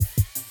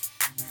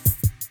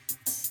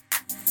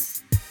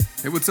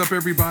Hey, what's up,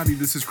 everybody?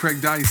 This is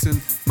Craig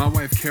Dyson. My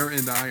wife, Kara,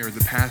 and I are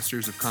the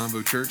pastors of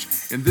Convo Church,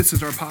 and this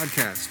is our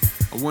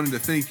podcast. I wanted to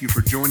thank you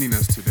for joining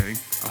us today.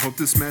 I hope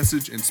this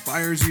message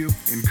inspires you,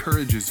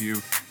 encourages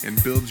you,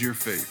 and builds your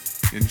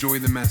faith. Enjoy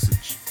the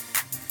message.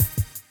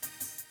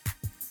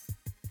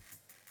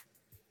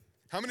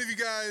 How many of you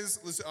guys,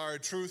 listen, all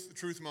right,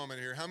 truth moment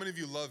here. How many of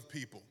you love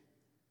people?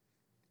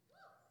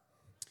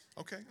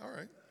 Okay, all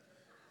right.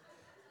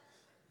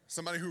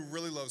 Somebody who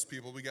really loves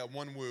people. We got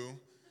one woo.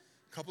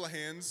 A couple of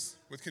hands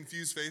with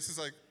confused faces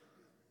like,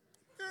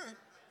 yeah.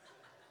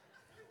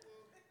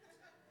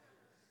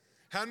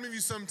 How many of you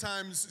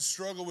sometimes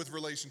struggle with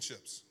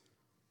relationships?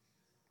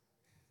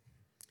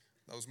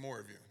 That was more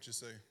of you, just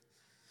say.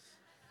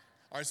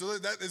 All right, so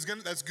that's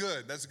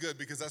good. That's good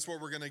because that's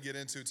what we're going to get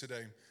into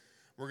today.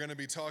 We're going to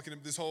be talking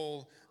this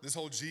whole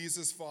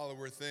Jesus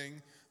follower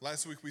thing.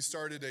 Last week we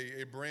started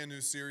a brand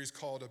new series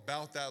called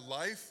About That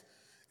Life.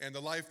 And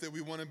the life that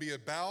we want to be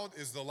about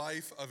is the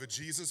life of a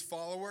Jesus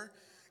follower.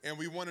 And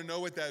we want to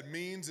know what that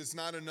means. It's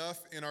not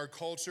enough in our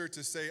culture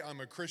to say I'm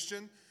a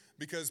Christian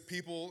because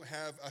people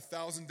have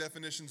 1,000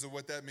 definitions of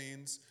what that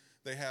means.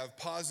 They have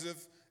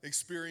positive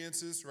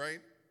experiences, right?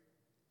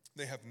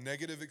 They have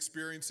negative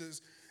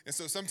experiences. And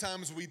so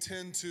sometimes we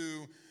tend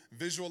to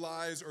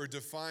visualize or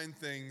define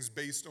things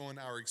based on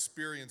our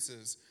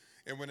experiences.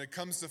 And when it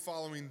comes to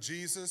following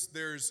Jesus,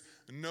 there's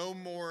no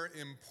more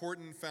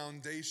important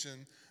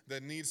foundation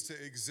that needs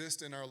to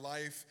exist in our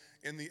life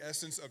in the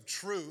essence of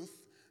truth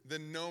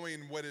than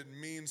knowing what it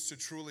means to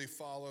truly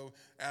follow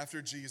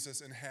after Jesus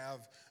and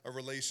have a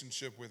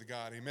relationship with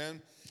God. Amen?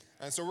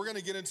 And so we're going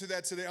to get into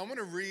that today. I want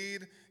to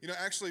read,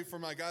 actually for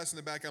my guys in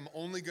the back, I'm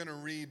only going to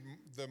read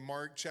the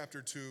Mark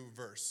chapter 2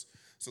 verse.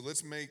 So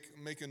let's make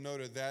a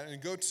note of that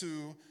and go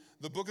to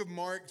the book of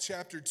Mark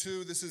chapter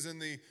 2. This is in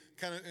the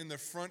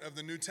front of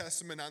the New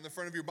Testament, not in the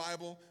front of your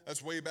Bible.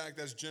 That's way back,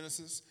 that's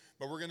Genesis.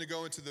 But we're going to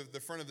go into the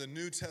front of the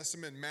New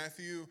Testament,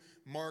 Matthew,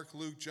 Mark,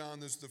 Luke, John.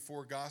 Those are the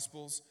four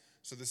Gospels.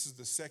 So this is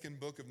the second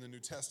book of the New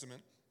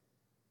Testament.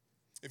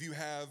 If you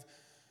have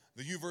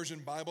the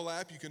YouVersion Bible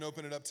app, you can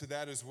open it up to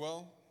that as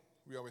well.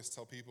 We always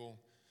tell people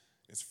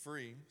it's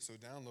free, so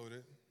download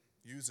it,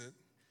 use it,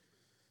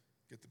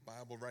 get the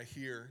Bible right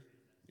here.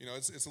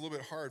 It's a little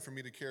bit hard for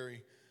me to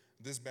carry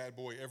this bad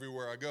boy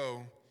everywhere I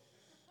go.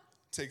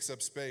 Takes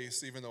up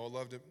space, even though I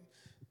loved it,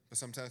 but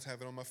sometimes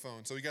have it on my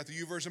phone. So we got the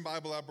YouVersion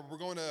Bible app, but we're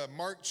going to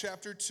Mark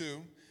chapter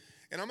 2,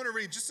 and I'm going to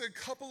read just a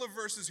couple of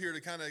verses here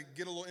to kind of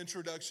get a little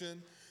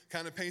introduction,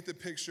 kind of paint the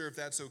picture if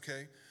that's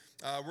okay.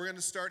 We're going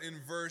to start in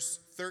verse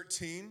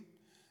 13,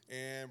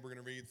 and we're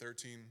going to read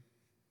 13,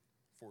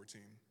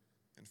 14,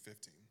 and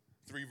 15.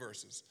 3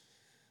 verses.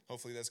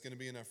 Hopefully that's going to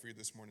be enough for you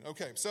this morning.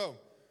 Okay, so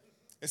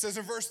it says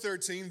in verse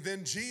 13,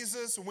 "Then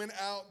Jesus went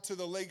out to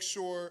the lake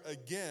shore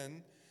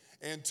again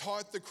and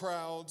taught the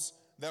crowds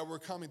that were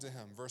coming to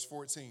him." Verse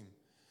 14,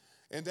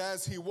 "And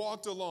as he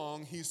walked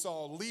along, he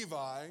saw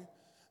Levi,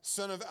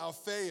 son of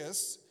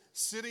Alphaeus,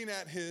 sitting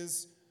at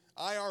his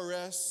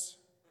IRS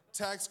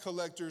tax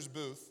collector's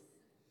booth."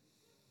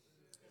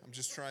 I'm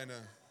just trying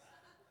to,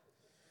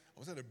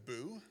 was that a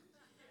boo?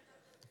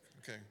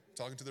 Okay,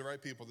 talking to the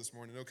right people this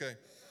morning, okay.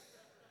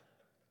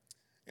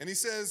 And he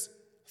says,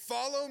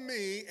 "Follow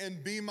me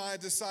and be my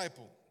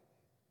disciple."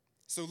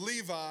 So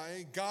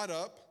Levi got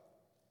up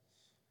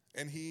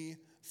and he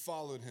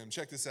followed him.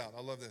 Check this out,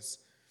 I love this.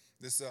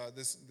 This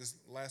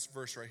last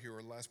verse right here,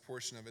 or last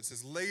portion of it,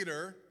 says,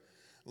 "Later,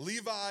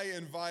 Levi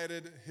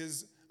invited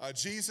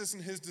Jesus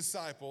and his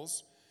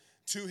disciples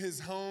to his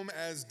home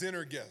as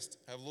dinner guests."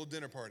 Have a little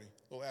dinner party,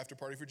 a little after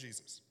party for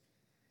Jesus.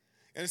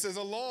 And it says,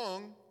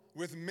 "Along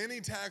with many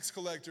tax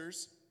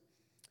collectors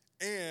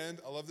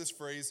and," I love this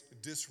phrase,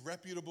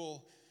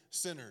 "disreputable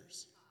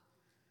sinners."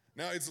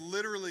 Now, it's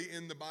literally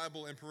in the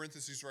Bible in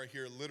parentheses right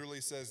here. It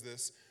literally says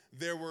this: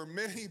 there were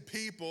many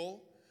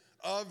people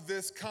of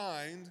this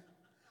kind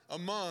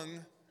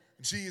among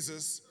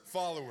Jesus'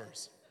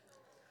 followers.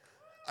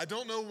 I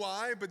don't know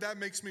why, but that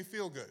makes me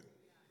feel good.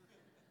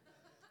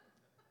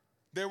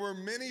 There were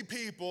many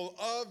people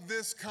of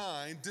this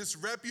kind,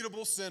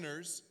 disreputable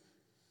sinners,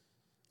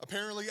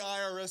 apparently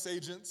IRS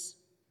agents,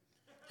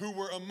 who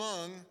were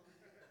among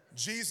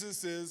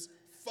Jesus'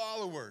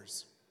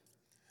 followers.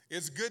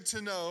 It's good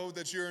to know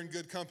that you're in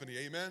good company,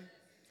 amen?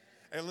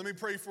 And let me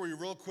pray for you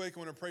real quick. I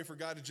want to pray for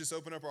God to just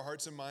open up our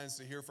hearts and minds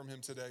to hear from him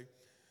today.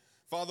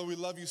 Father, we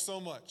love you so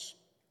much.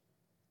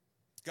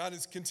 God,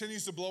 it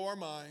continues to blow our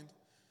mind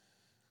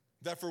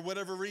that for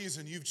whatever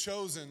reason you've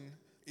chosen,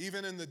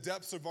 even in the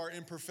depths of our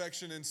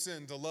imperfection and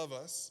sin, to love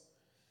us,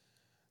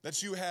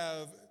 that you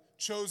have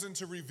chosen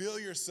to reveal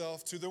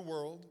yourself to the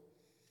world,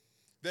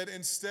 that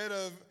instead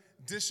of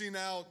dishing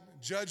out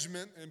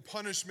judgment and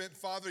punishment,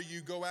 Father,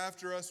 you go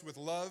after us with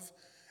love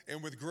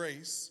and with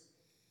grace.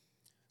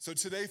 So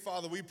today,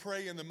 Father, we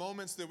pray in the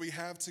moments that we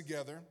have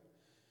together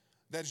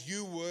that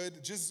you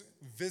would just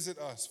visit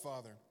us,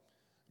 Father.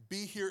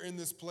 Be here in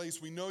this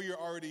place. We know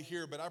you're already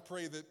here, but I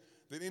pray that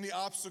any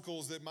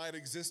obstacles that might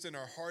exist in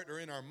our heart or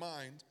in our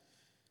mind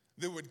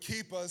that would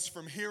keep us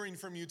from hearing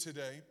from you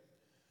today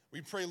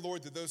We pray,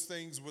 Lord, that those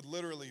things would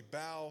literally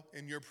bow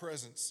in your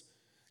presence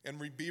and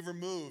be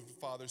removed,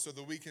 Father, so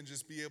that we can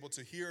just be able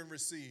to hear and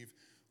receive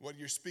what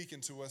you're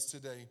speaking to us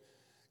today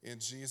in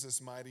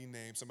Jesus' mighty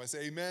name. Somebody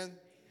say amen.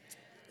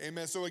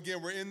 Amen. So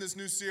again, we're in this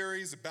new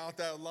series about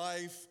that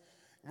life.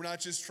 We're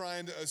not just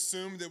trying to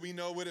assume that we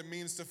know what it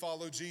means to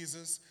follow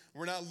Jesus.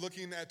 We're not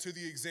looking to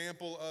the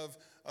example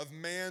of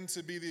man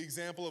to be the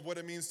example of what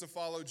it means to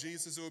follow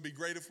Jesus. It would be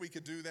great if we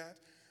could do that.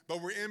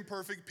 But we're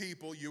imperfect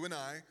people, you and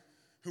I,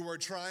 who are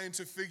trying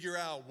to figure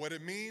out what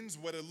it means,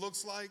 what it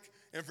looks like,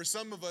 and for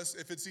some of us,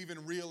 if it's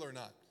even real or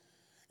not.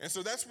 And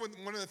so that's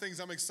one of the things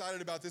I'm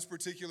excited about this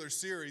particular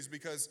series,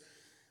 because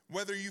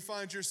whether you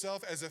find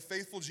yourself as a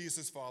faithful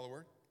Jesus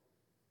follower,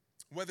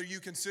 whether you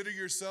consider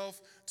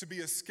yourself to be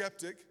a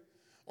skeptic,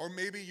 or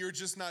maybe you're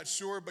just not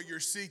sure, but you're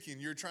seeking.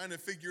 You're trying to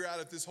figure out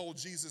if this whole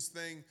Jesus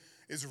thing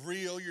is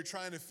real. You're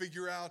trying to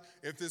figure out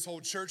if this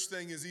whole church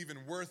thing is even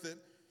worth it.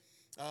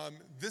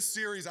 This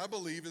series, I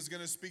believe, is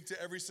going to speak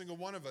to every single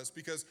one of us,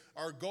 because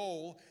our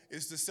goal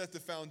is to set the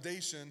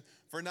foundation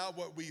for not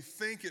what we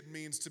think it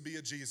means to be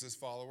a Jesus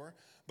follower,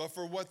 but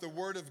for what the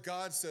Word of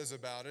God says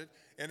about it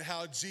and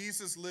how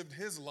Jesus lived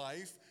his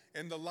life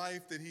and the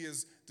life that he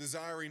is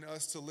desiring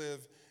us to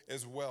live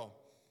as well.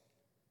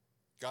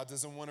 God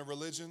doesn't want a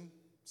religion.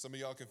 Some of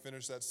y'all can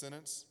finish that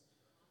sentence.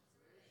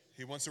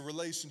 He wants a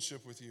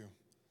relationship with you.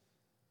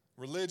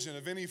 Religion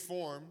of any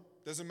form,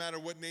 doesn't matter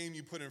what name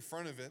you put in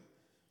front of it,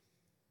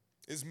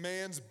 is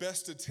man's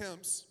best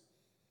attempts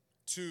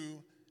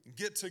to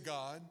get to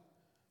God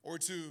or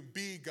to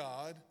be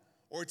God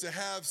or to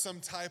have some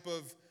type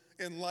of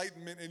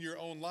enlightenment in your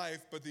own life.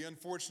 But the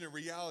unfortunate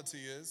reality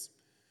is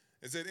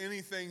that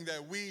anything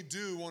that we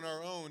do on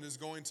our own is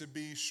going to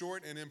be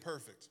short and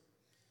imperfect.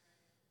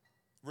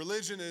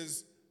 Religion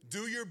is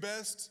do your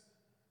best,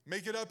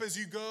 make it up as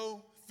you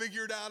go,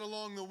 figure it out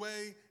along the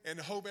way, and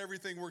hope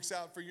everything works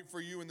out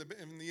for you in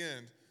the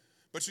end.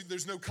 But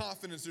there's no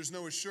confidence, there's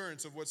no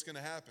assurance of what's going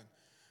to happen.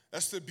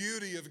 That's the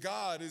beauty of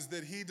God, is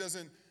that he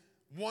doesn't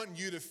want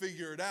you to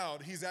figure it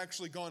out. He's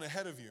actually gone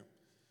ahead of you.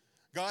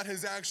 God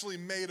has actually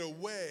made a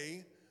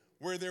way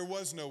where there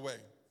was no way.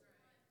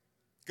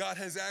 God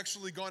has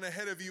actually gone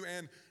ahead of you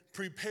and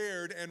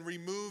prepared and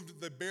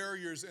removed the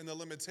barriers and the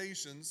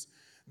limitations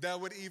that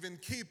would even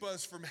keep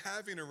us from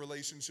having a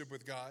relationship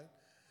with God.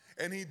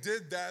 And he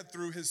did that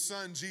through his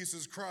son,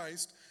 Jesus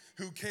Christ,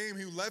 who came,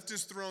 who left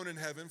his throne in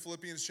heaven,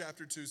 Philippians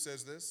chapter 2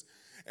 says this,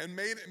 and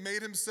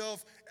made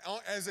himself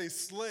as a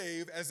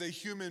slave, as a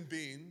human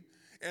being,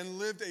 and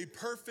lived a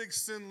perfect,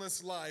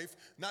 sinless life,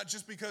 not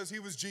just because he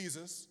was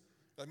Jesus.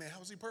 Like, man, how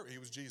was he perfect? He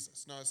was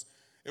Jesus. No,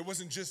 it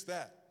wasn't just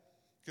that.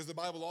 Because the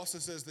Bible also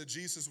says that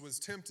Jesus was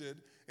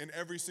tempted in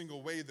every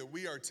single way that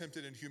we are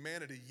tempted in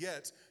humanity,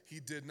 yet he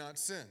did not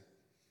sin.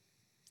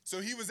 So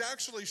he was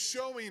actually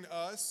showing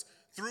us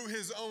through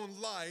his own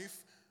life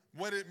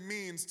what it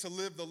means to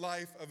live the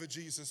life of a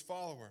Jesus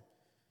follower.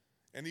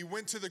 And he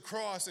went to the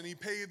cross and he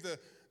paid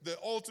the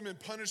ultimate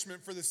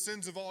punishment for the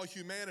sins of all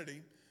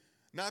humanity,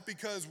 not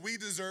because we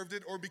deserved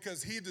it or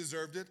because he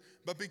deserved it,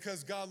 but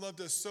because God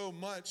loved us so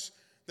much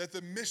that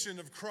the mission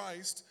of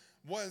Christ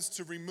was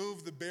to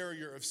remove the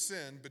barrier of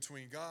sin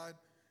between God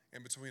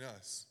and between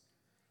us.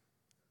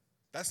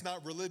 That's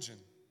not religion.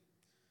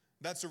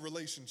 That's a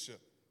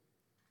relationship.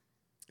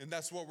 And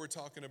that's what we're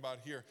talking about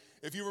here.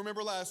 If you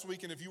remember last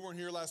week, and if you weren't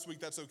here last week,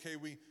 that's okay.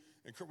 We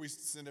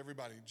send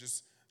everybody,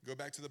 just go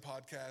back to the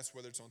podcast,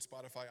 whether it's on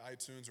Spotify,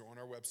 iTunes, or on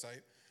our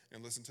website,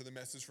 and listen to the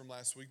message from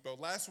last week. But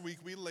last week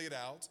we laid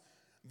out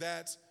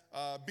that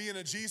being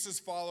a Jesus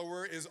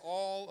follower is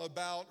all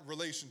about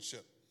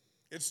relationship.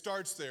 It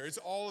starts there. It's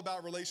all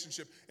about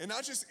relationship. And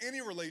not just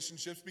any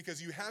relationships,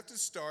 because you have to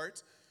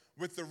start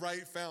with the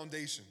right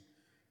foundation.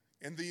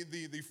 And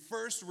the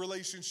first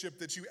relationship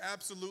that you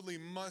absolutely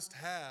must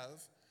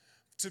have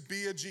to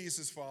be a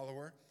Jesus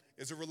follower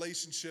is a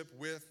relationship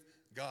with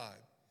God,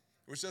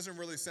 which doesn't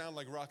really sound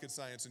like rocket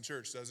science in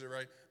church, does it,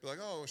 right? Be like,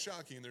 oh,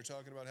 shocking, they're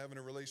talking about having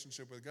a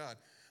relationship with God.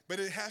 But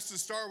it has to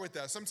start with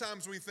that.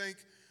 Sometimes we think,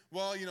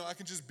 well, I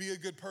can just be a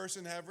good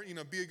person,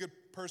 be a good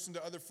person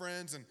to other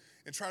friends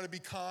and try to be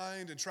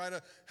kind and try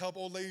to help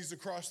old ladies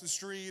across the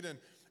street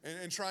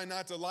and try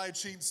not to lie,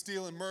 cheat,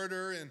 steal, and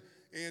murder,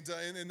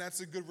 and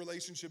that's a good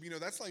relationship.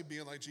 That's like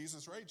being like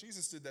Jesus, right?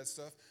 Jesus did that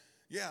stuff.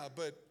 Yeah,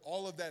 but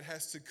all of that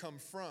has to come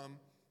from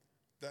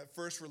that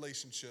first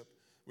relationship,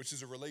 which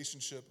is a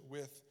relationship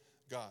with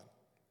God.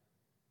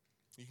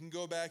 You can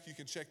go back, you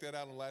can check that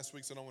out on last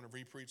week's. I don't want to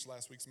re-preach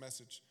last week's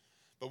message.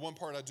 But one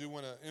part I do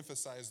want to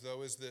emphasize,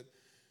 though, is that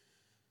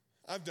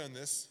I've done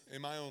this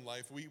in my own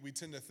life. We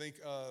tend to think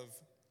of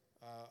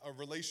a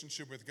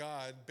relationship with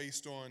God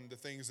based on the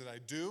things that I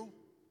do.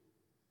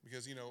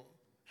 Because,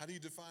 how do you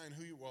define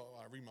who you, well,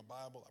 I read my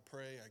Bible, I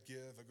pray, I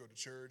give, I go to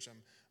church,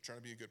 I'm trying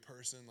to be a good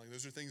person. Like,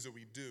 those are things that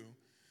we do.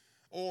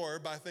 Or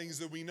by things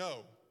that we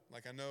know.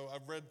 Like, I know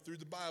I've read through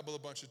the Bible a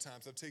bunch of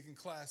times. I've taken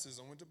classes.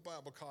 I went to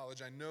Bible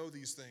college. I know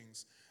these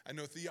things. I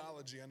know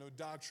theology. I know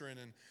doctrine.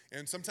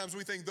 And sometimes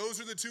we think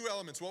those are the two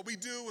elements. What we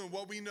do and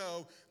what we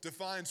know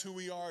defines who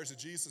we are as a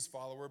Jesus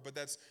follower, but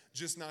that's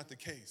just not the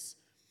case.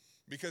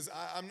 Because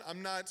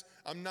I'm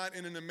not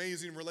in an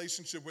amazing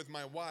relationship with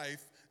my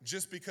wife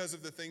just because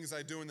of the things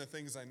I do and the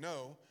things I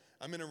know.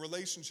 I'm in a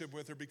relationship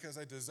with her because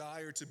I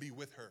desire to be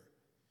with her.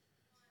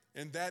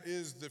 And that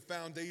is the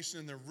foundation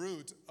and the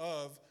root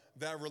of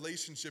that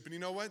relationship. And you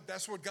know what?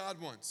 That's what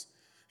God wants.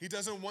 He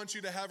doesn't want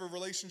you to have a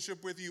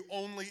relationship with you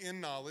only in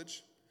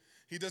knowledge.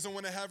 He doesn't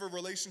want to have a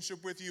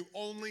relationship with you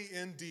only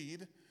in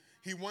deed.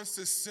 He wants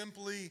to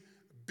simply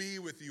be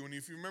with you. And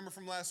if you remember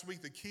from last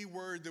week, the key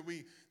word that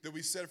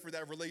we said for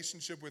that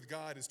relationship with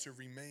God is to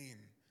remain.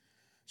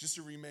 Just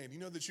to remain. You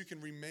know that you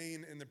can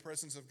remain in the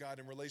presence of God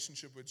in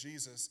relationship with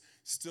Jesus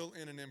still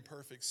in an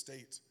imperfect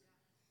state.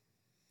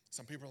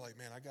 Some people are like,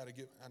 man, I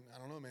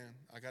don't know, man.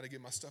 I got to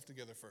get my stuff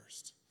together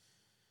first.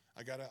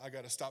 I got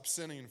to stop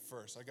sinning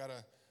first. I got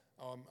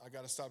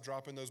to stop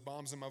dropping those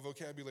bombs in my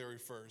vocabulary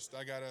first.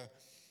 I got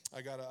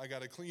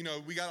to clean. You know,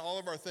 we got all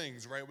of our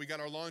things, right? We got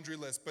our laundry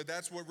list, but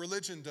that's what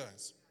religion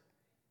does.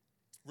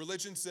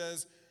 Religion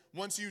says,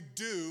 once you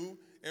do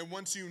and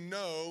once you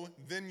know,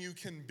 then you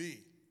can be.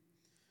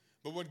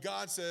 But what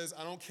God says,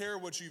 I don't care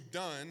what you've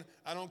done.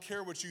 I don't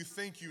care what you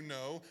think you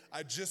know.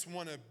 I just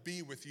want to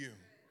be with you.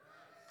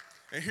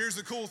 And here's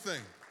the cool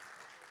thing.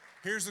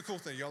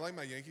 Y'all like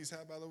my Yankees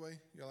hat, by the way?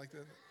 Y'all like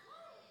that?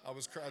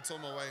 I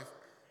told my wife,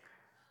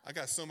 I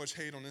got so much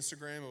hate on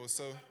Instagram.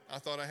 I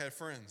thought I had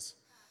friends.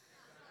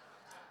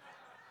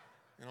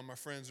 And all my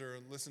friends are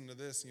listening to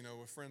this, you know,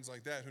 with friends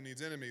like that, who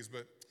needs enemies?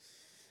 But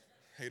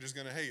haters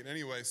gonna hate.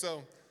 Anyway,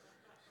 so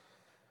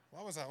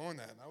why was I on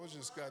that?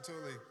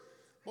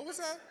 What was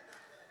that?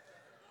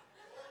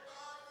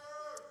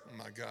 Oh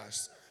my gosh.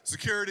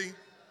 Security.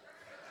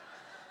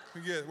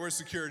 Where's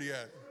security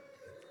at?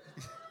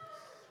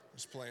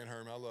 Just playing,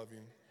 Herm. I love you.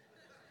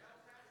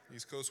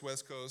 East Coast,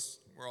 West Coast,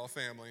 we're all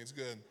family. It's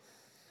good.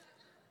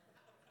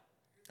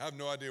 I have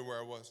no idea where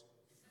I was.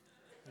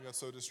 I got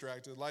so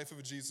distracted. Life of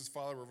a Jesus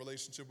follower,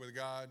 relationship with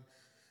God.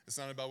 It's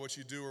not about what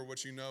you do or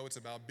what you know. It's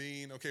about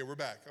being. Okay, we're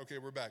back.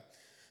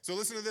 So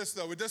listen to this,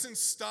 though. It doesn't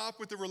stop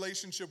with the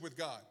relationship with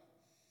God.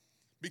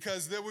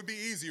 Because that would be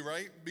easy,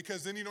 right?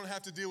 Because then you don't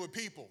have to deal with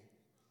people.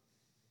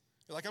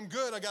 You're like, I'm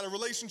good. I got a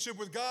relationship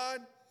with God.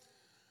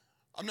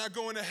 I'm not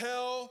going to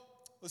hell.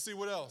 Let's see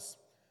what else.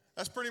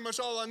 That's pretty much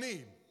all I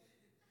need.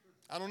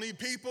 I don't need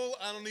people.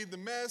 I don't need the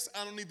mess.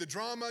 I don't need the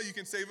drama. You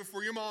can save it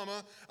for your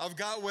mama. I've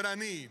got what I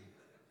need.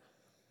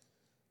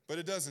 But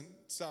it doesn't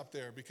stop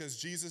there, because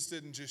Jesus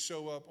didn't just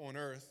show up on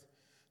earth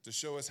to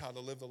show us how to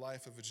live the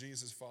life of a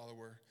Jesus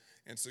follower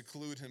and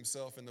seclude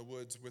himself in the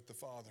woods with the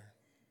Father.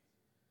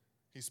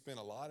 He spent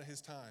a lot of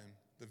his time,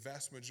 the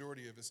vast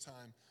majority of his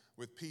time,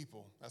 with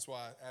people. That's why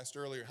I asked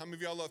earlier, how many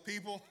of y'all love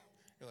people?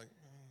 You're like,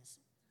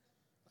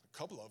 a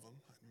couple of them.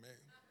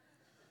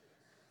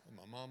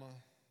 My mama,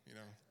 you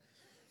know.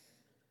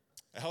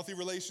 A healthy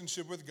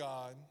relationship with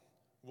God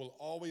will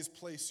always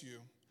place you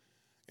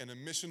in a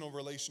missional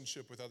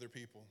relationship with other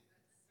people.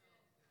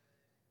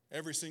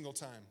 Every single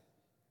time.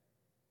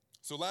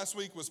 So last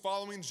week was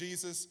following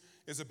Jesus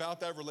is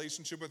about that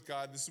relationship with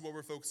God. This is what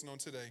we're focusing on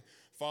today.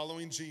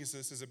 Following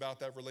Jesus is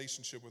about that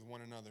relationship with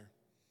one another.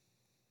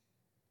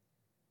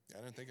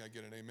 I didn't think I'd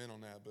get an amen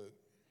on that, but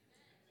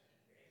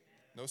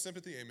no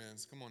sympathy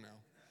amens. Come on now.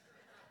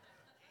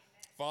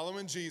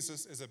 Following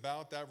Jesus is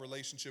about that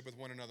relationship with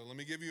one another. Let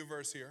me give you a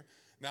verse here.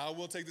 Now,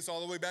 we'll take this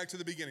all the way back to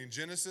the beginning.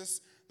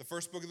 Genesis, the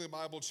first book of the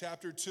Bible,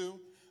 chapter 2.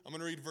 I'm going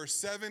to read verse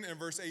 7 and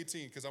verse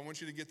 18 because I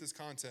want you to get this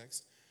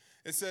context.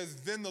 It says,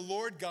 Then the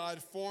Lord God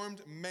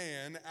formed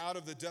man out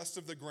of the dust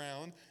of the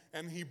ground,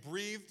 and he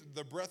breathed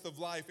the breath of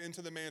life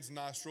into the man's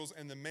nostrils,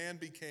 and the man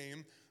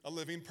became a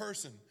living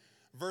person.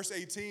 Verse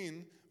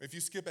 18, if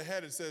you skip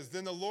ahead, it says,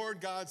 Then the Lord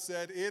God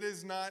said, It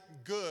is not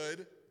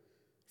good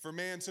for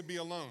man to be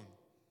alone.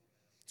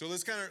 So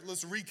let's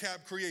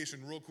recap creation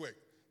real quick.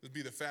 This would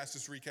be the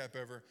fastest recap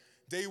ever.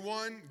 Day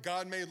 1,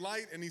 God made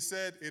light and he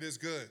said, it is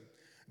good.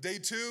 Day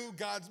 2,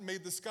 God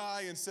made the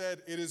sky and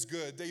said, it is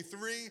good. Day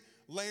 3,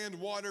 land,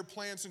 water,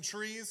 plants, and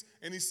trees,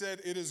 and he said,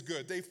 it is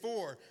good. Day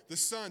 4, the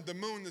sun, the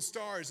moon, the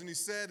stars, and he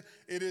said,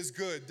 it is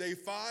good. Day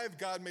 5,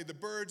 God made the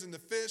birds and the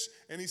fish,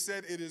 and he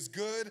said, it is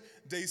good.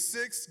 Day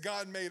 6,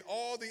 God made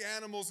all the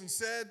animals and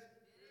said,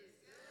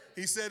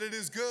 he said, it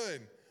is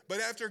good. But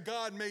after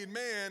God made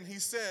man, he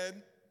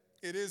said,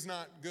 it is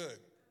not good.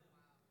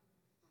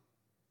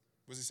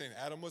 Was he saying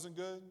Adam wasn't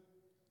good?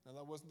 No,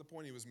 that wasn't the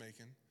point he was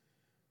making.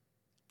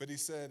 But he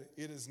said,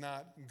 it is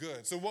not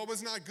good. So what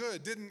was not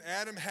good? Didn't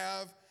Adam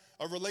have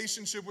a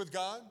relationship with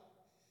God?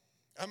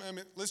 I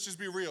mean, let's just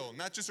be real.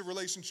 Not just a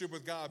relationship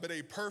with God, but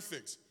a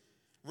perfect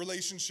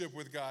relationship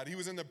with God. He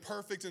was in the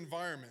perfect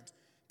environment.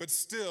 But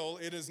still,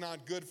 it is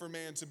not good for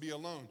man to be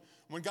alone.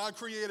 When God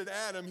created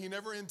Adam, he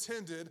never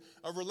intended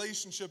a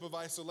relationship of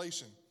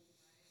isolation.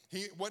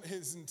 What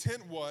his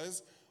intent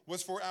was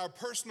for our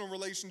personal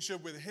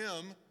relationship with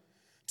him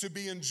to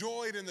be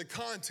enjoyed in the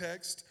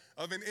context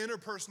of an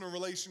interpersonal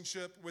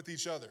relationship with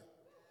each other.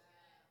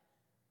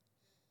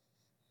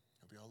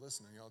 Hope y'all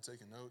listening. Y'all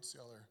taking notes.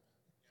 Y'all are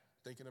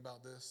thinking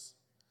about this.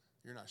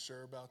 You're not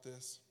sure about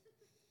this.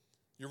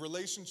 Your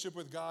relationship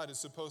with God is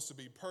supposed to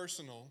be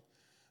personal,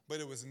 but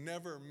it was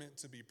never meant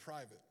to be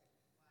private.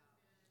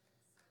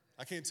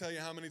 I can't tell you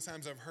how many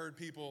times I've heard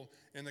people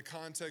in the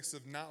context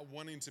of not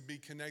wanting to be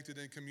connected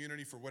in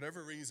community for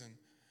whatever reason,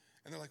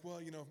 and they're like, well,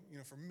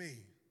 for me,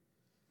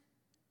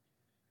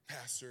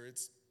 Pastor,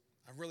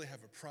 I really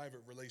have a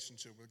private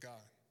relationship with God.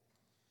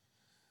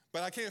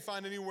 But I can't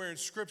find anywhere in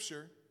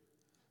Scripture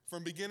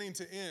from beginning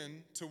to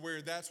end to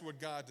where that's what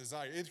God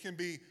desires. It can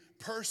be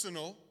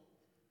personal,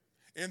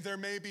 and there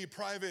may be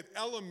private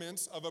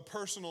elements of a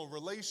personal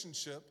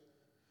relationship,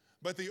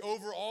 but the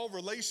overall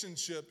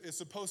relationship is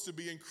supposed to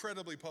be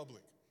incredibly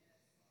public.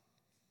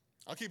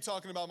 I'll keep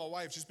talking about my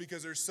wife just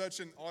because there's such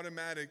an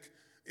automatic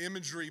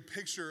imagery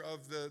picture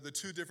of the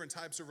two different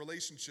types of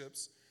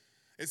relationships.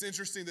 It's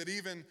interesting that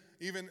even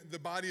the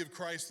body of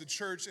Christ, the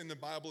church in the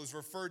Bible, is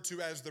referred to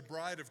as the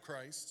bride of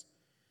Christ.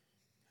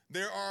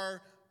 There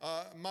are,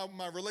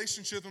 my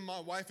relationship with my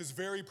wife is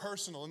very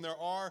personal, and there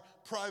are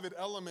private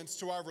elements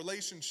to our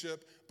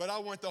relationship, but I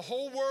want the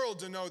whole world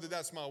to know that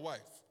that's my wife.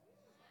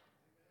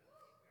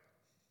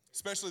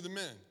 Especially the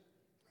men.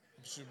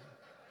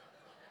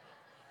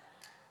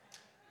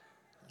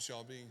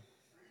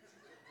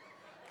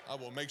 I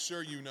will make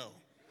sure you know.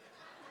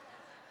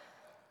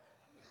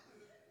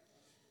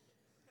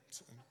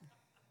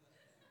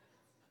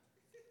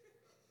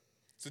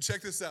 So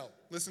check this out.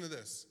 Listen to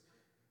this.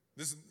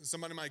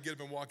 Somebody might get up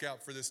and walk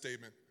out for this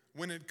statement.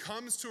 When it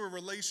comes to a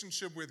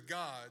relationship with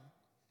God,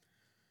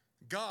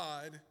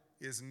 God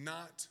is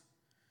not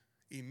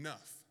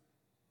enough.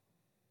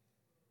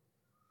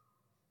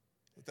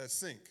 Let that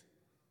sink.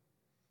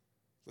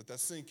 Let that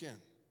sink in.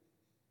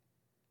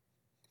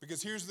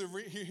 Because here's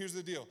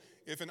the deal.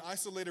 If an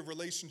isolated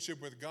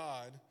relationship with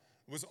God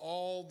was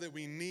all that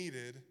we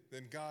needed,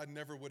 then God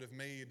never would have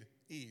made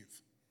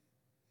Eve.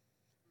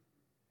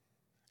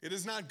 It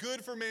is not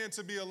good for man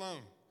to be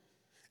alone.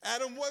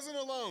 Adam wasn't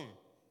alone.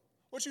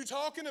 What you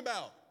talking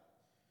about?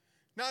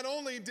 Not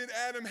only did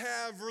Adam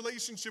have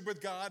relationship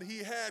with God, he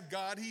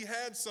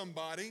had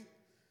somebody,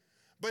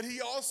 but he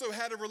also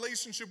had a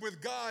relationship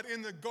with God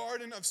in the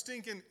Garden of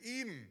stinking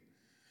Eden,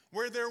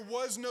 where there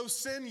was no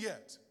sin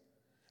yet.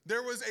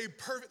 There was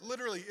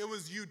literally, it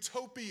was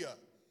utopia.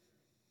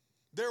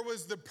 There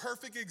was the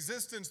perfect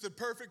existence, the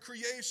perfect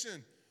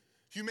creation.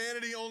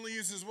 Humanity only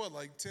uses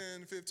like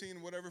 10,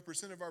 15, whatever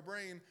percent of our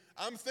brain.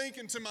 I'm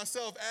thinking to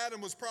myself,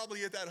 Adam was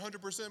probably at that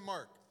 100%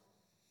 mark.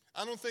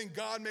 I don't think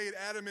God made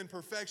Adam in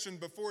perfection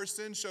before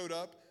sin showed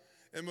up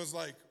and was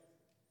like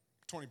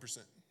 20%.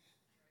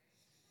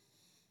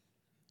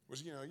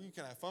 Which, you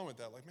can have fun with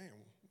that. Like, man,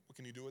 what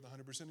can you do with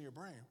 100% of your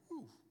brain?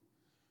 Whew,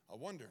 I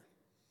wonder.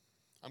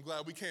 I'm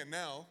glad we can't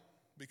now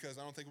because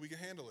I don't think we can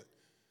handle it.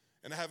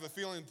 And I have a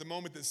feeling at the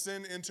moment that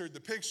sin entered the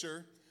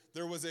picture,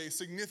 there was a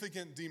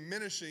significant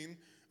diminishing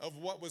of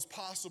what was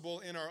possible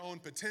in our own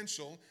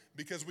potential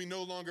because we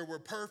no longer were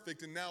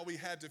perfect, and now we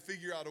had to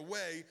figure out a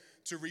way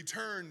to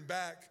return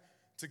back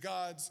to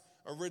God's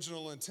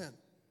original intent.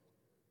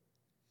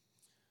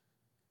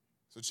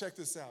 So check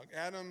this out.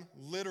 Adam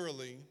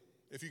literally,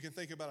 if you can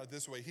think about it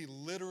this way, he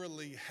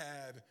literally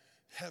had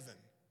heaven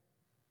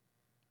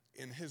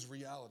in his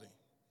reality.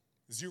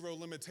 Zero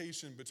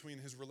limitation between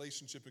his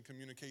relationship and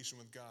communication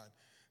with God,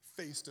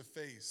 face to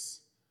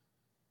face.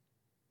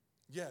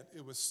 Yet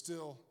it was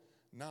still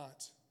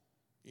not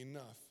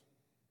enough.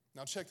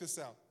 Now check this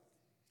out.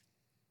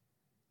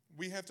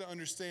 We have to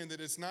understand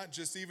that it's not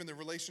just even the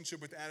relationship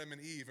with Adam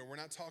and Eve, and we're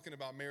not talking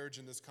about marriage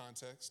in this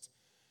context.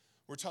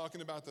 We're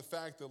talking about the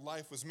fact that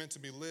life was meant to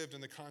be lived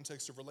in the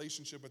context of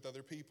relationship with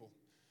other people.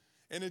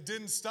 And it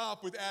didn't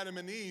stop with Adam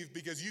and Eve,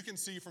 because you can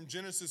see from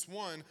Genesis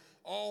 1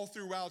 all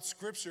throughout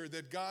Scripture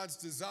that God's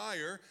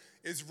desire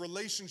is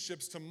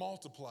relationships to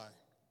multiply.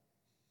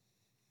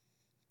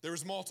 There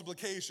was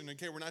multiplication.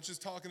 Okay, we're not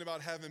just talking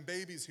about having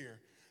babies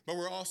here, but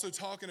we're also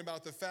talking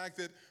about the fact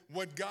that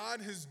what God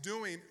is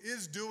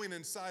doing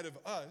inside of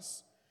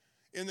us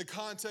in the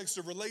context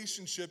of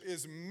relationship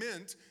is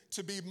meant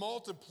to be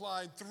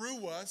multiplied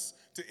through us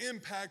to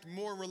impact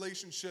more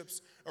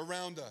relationships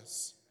around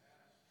us.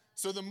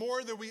 So the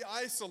more that we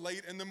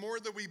isolate and the more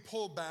that we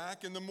pull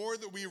back and the more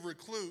that we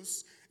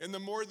recluse and the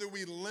more that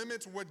we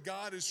limit what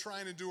God is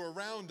trying to do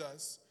around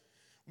us,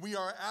 we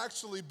are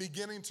actually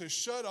beginning to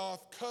shut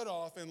off, cut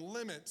off, and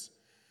limit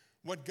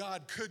what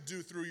God could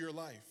do through your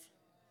life.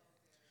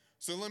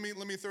 So let me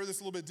throw this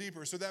a little bit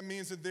deeper. So that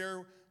means that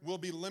there will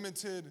be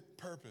limited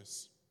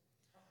purpose.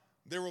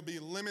 There will be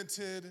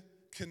limited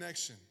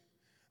connection.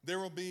 There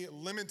will be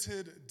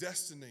limited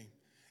destiny.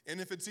 And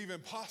if it's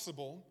even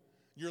possible,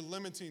 you're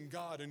limiting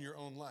God in your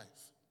own life.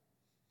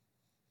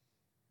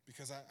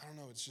 Because I don't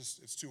know,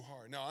 it's too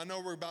hard. Now, I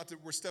know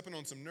we're stepping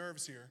on some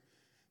nerves here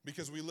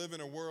because we live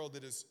in a world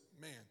that is,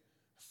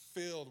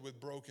 filled with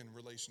broken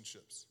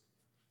relationships,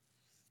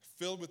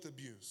 filled with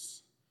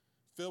abuse,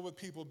 filled with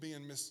people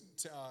being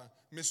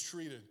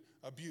mistreated,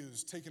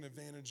 abused, taken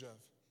advantage of,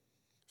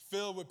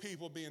 filled with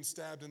people being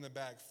stabbed in the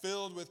back,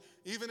 filled with,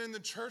 even in the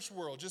church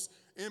world, just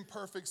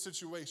imperfect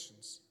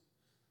situations.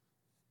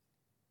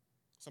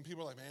 Some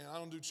people are like, I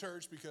don't do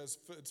church because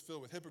it's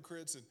filled with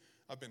hypocrites and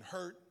I've been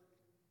hurt.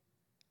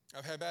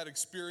 I've had bad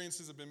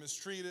experiences. I've been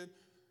mistreated.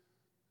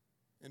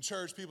 In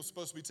church, people are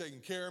supposed to be taking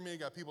care of me. I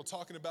got people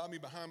talking about me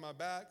behind my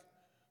back.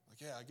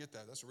 Like, yeah, I get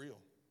that. That's real.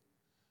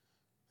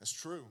 That's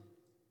true.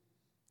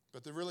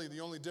 But the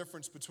only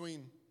difference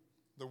between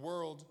the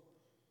world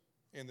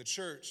and the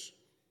church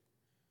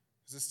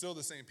is it's still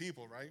the same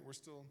people, right? We're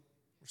still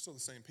the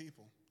same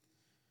people.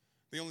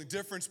 The only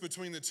difference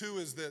between the two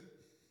is that,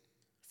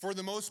 for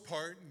the most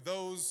part,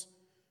 those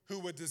who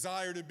would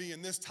desire to be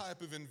in this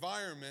type of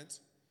environment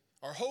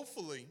are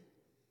hopefully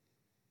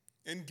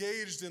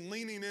engaged in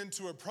leaning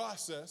into a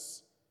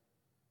process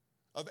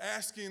of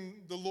asking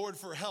the Lord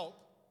for help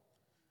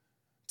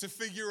to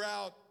figure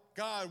out,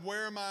 God,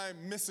 where am I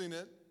missing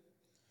it?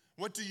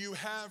 What do you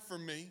have for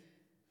me?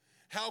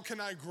 How can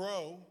I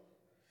grow?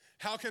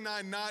 How can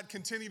I not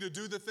continue to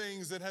do the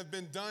things that have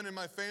been done in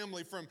my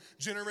family from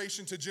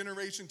generation to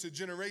generation to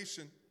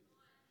generation?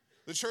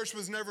 The church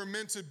was never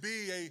meant to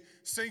be a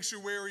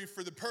sanctuary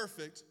for the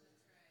perfect.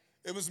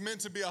 It was meant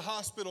to be a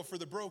hospital for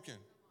the broken.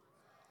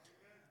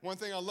 One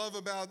thing I love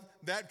about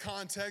that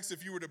context,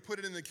 if you were to put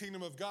it in the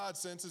kingdom of God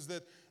sense, is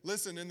that,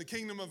 listen, in the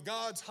kingdom of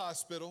God's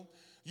hospital,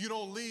 you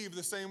don't leave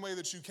the same way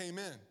that you came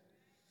in.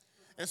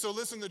 And so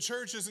listen, the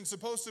church isn't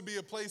supposed to be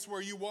a place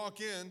where you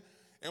walk in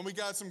and we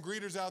got some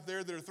greeters out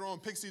there that are throwing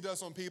pixie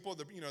dust on people,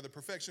 the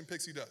perfection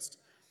pixie dust.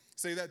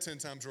 Say that 10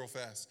 times real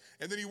fast.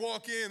 And then you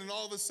walk in and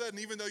all of a sudden,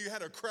 even though you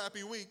had a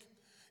crappy week,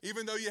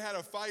 even though you had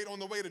a fight on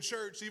the way to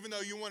church, even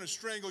though you want to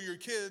strangle your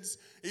kids,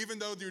 even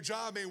though your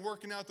job ain't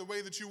working out the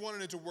way that you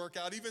wanted it to work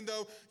out, even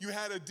though you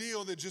had a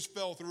deal that just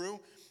fell through,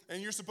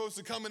 and you're supposed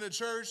to come into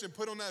church and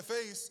put on that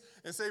face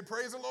and say,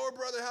 praise the Lord,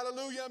 brother,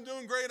 hallelujah, I'm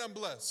doing great, I'm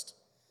blessed.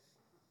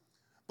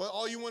 But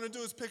all you want to do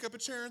is pick up a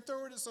chair and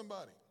throw it at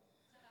somebody.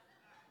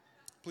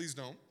 Please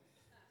don't.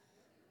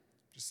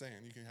 Just saying,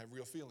 you can have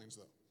real feelings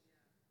though.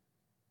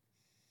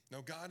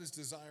 No, God is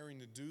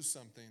desiring to do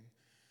something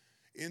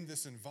in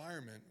this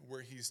environment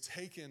where he's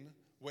taken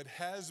what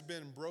has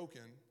been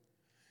broken,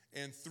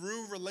 and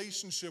through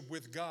relationship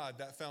with God,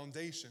 that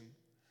foundation,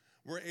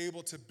 we're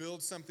able to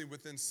build something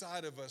within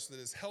inside of us that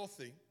is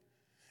healthy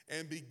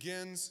and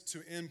begins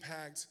to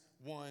impact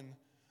one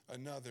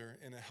another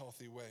in a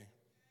healthy way.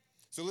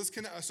 So let's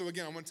connect. So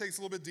again, I want to take this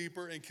a little bit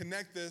deeper and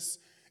connect this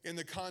in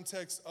the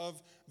context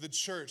of the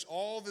church.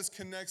 All this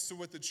connects to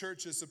what the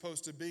church is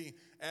supposed to be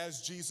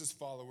as Jesus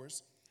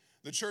followers.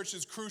 The church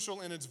is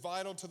crucial and it's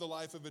vital to the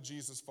life of a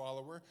Jesus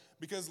follower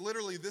because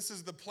literally this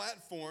is the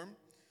platform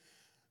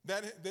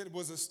that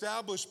was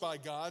established by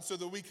God so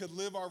that we could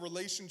live our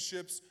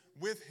relationships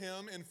with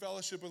him in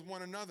fellowship with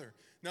one another.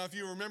 Now, if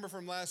you remember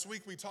from last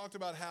week, we talked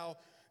about how,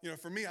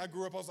 for me, I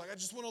grew up, I was like, I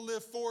just want to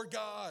live for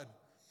God.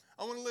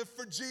 I want to live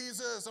for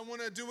Jesus. I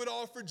want to do it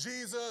all for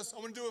Jesus. I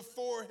want to do it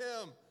for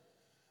him.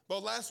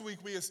 But last week,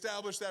 we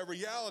established that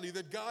reality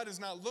that God is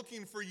not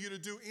looking for you to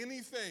do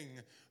anything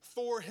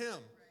for him.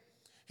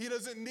 He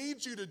doesn't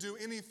need you to do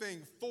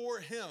anything for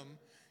him.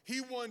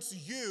 He wants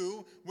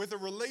you, with a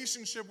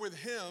relationship with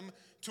him,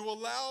 to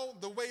allow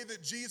the way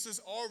that Jesus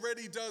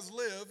already does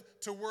live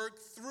to work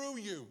through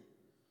you.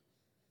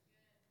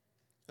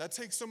 That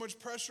takes so much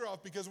pressure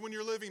off because when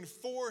you're living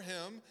for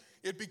him,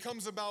 it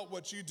becomes about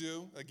what you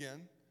do,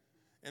 again,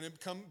 and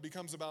it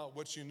becomes about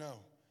what you know.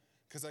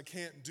 Because I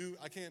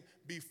can't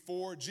be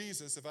for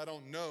Jesus if I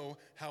don't know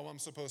how I'm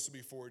supposed to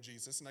be for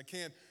Jesus. And I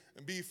can't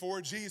be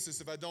for Jesus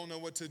if I don't know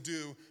what to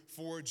do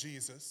for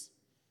Jesus.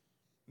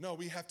 No,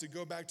 we have to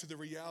go back to the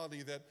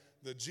reality that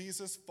the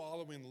Jesus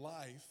following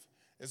life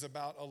is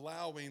about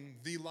allowing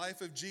the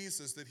life of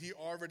Jesus that he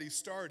already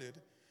started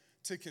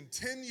to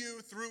continue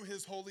through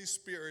his Holy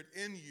Spirit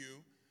in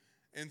you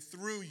and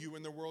through you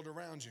in the world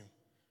around you.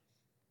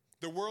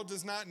 The world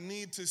does not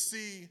need to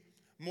see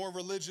more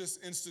religious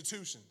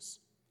institutions.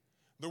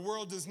 The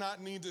world does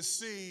not need to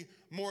see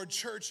more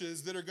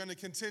churches that are going to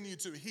continue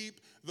to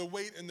heap the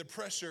weight and the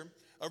pressure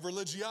of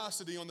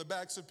religiosity on the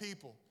backs of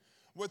people.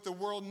 What the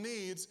world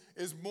needs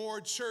is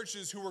more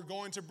churches who are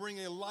going to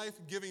bring a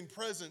life-giving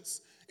presence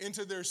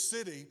into their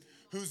city,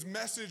 whose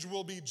message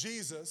will be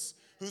Jesus,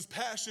 whose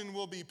passion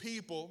will be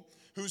people,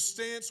 whose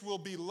stance will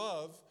be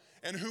love,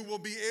 and who will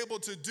be able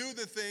to do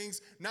the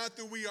things not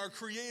that we are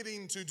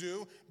creating to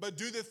do, but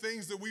do the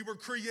things that we were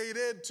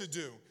created to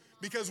do.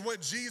 Because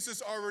what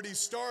Jesus already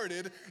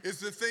started is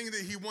the thing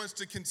that he wants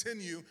to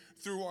continue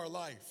through our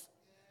life.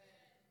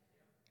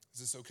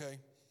 Is this okay?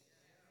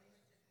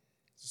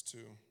 Is this too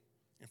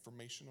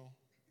informational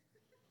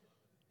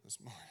this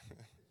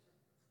morning?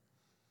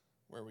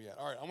 Where are we at?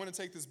 All right, I want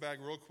to take this back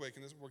real quick,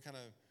 and we'll kind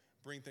of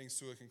bring things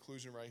to a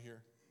conclusion right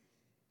here.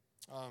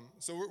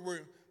 So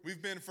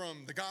we've been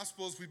from the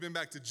Gospels, we've been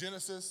back to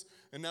Genesis,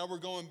 and now we're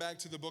going back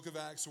to the book of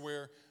Acts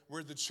where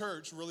the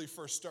church really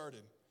first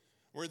started,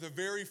 where the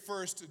very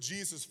first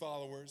Jesus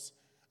followers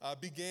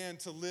began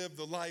to live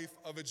the life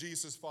of a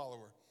Jesus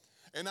follower.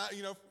 And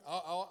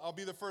I'll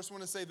be the first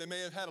one to say they may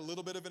have had a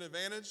little bit of an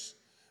advantage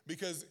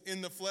because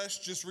in the flesh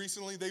just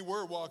recently they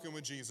were walking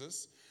with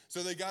Jesus.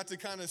 So they got to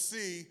kind of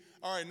see,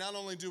 all right, not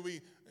only do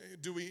we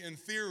in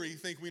theory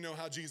think we know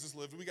how Jesus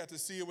lived, we got to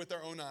see it with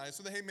our own eyes.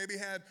 So they maybe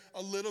had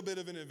a little bit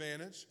of an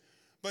advantage.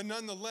 But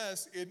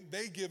nonetheless,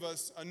 they give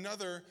us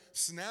another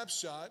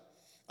snapshot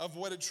of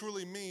what it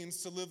truly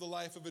means to live the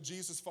life of a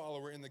Jesus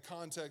follower in the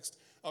context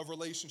of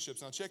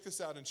relationships. Now check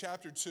this out. In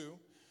chapter 2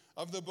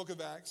 of the book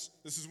of Acts,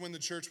 this is when the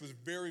church was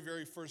very,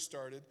 very first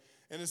started.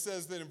 And it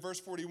says that in verse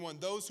 41,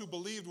 those who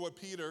believed what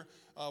Peter,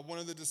 one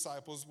of the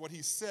disciples, what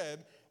he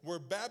said, were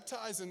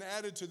baptized and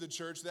added to the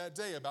church that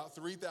day, about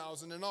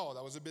 3,000 in all.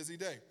 That was a busy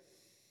day.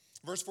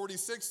 Verse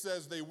 46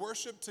 says they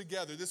worshiped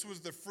together. This was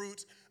the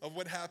fruit of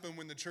what happened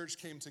when the church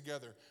came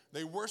together.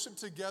 They worshiped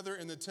together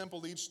in the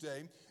temple each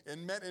day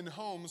and met in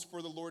homes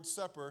for the Lord's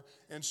Supper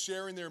and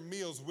sharing their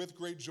meals with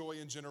great joy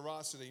and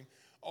generosity,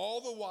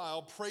 all the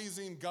while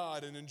praising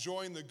God and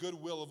enjoying the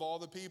goodwill of all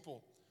the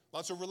people.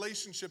 Lots of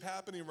relationship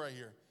happening right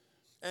here.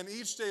 And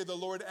each day the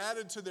Lord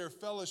added to their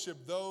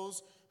fellowship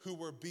those who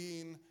were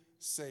being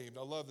saved.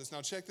 I love this.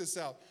 Now check this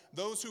out.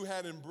 Those who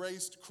had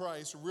embraced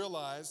Christ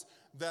realized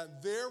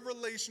that their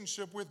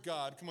relationship with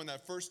God, come on,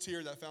 that first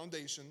tier, that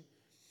foundation,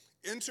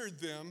 entered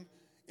them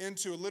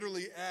into,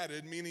 literally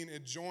added, meaning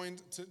it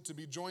joined, to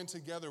be joined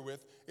together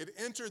with, it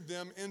entered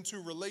them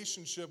into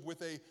relationship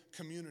with a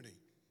community.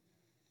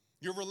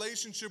 Your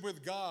relationship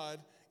with God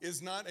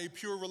is not a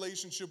pure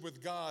relationship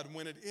with God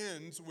when it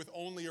ends with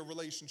only a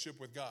relationship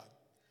with God.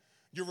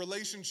 Your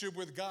relationship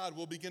with God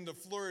will begin to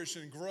flourish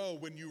and grow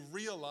when you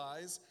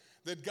realize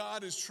that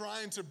God is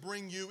trying to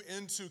bring you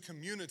into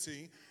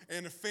community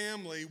and a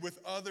family with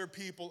other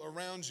people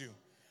around you.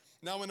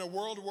 Now, in a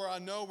world where I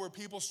know where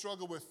people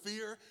struggle with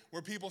fear,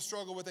 where people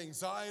struggle with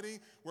anxiety,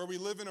 where we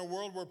live in a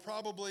world where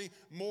probably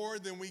more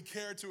than we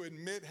care to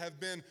admit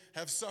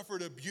have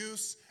suffered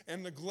abuse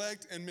and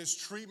neglect and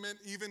mistreatment,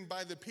 even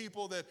by the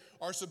people that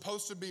are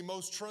supposed to be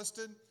most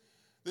trusted.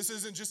 This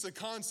isn't just a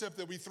concept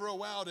that we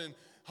throw out and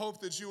hope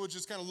that you will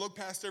just kind of look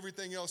past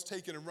everything else,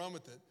 take it and run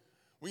with it.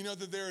 We know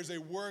that there is a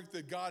work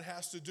that God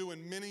has to do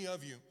in many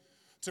of you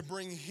to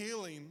bring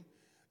healing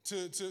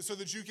so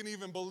that you can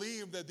even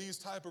believe that these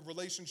type of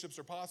relationships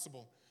are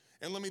possible.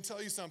 And let me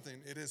tell you something,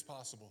 it is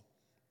possible.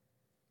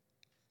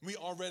 We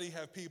already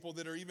have people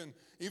that are even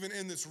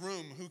in this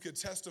room who could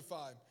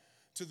testify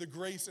to the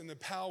grace and the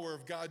power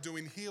of God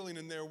doing healing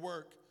in their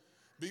work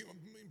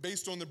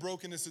based on the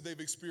brokenness that they've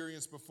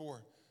experienced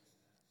before.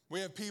 We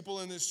have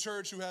people in this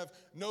church who have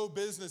no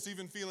business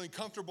even feeling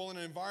comfortable in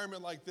an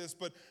environment like this,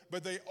 but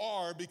they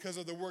are because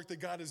of the work that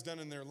God has done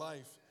in their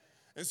life.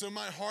 And so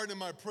my heart and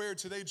my prayer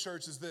today,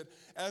 church, is that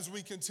as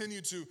we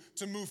continue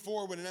to move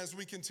forward and as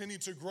we continue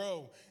to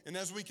grow and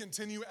as we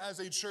continue as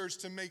a church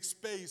to make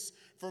space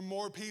for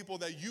more people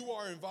that you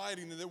are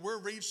inviting and that we're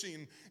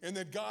reaching and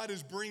that God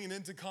is bringing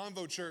into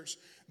Convo Church,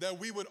 that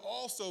we would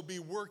also be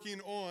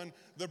working on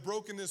the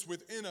brokenness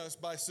within us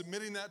by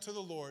submitting that to the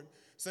Lord,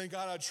 saying,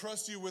 God, I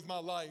trust you with my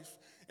life,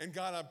 and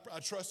God, I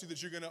trust you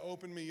that you're going to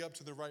open me up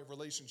to the right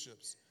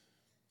relationships.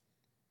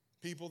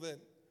 People that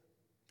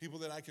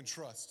I can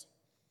trust.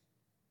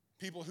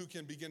 People who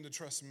can begin to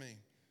trust me.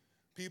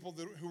 People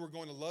who are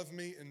going to love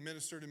me and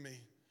minister to me.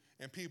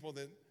 And people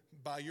that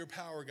by your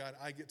power, God,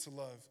 I get to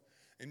love,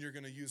 and you're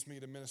going to use me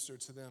to minister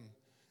to them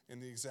in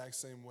the exact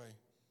same way.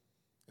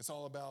 It's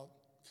all about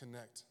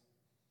connect.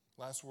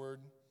 Last week,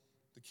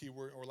 the key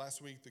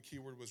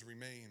word was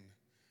remain.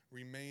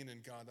 Remain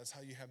in God. That's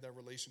how you have that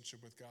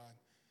relationship with God.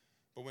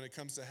 But when it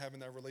comes to having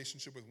that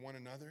relationship with one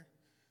another,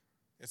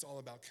 it's all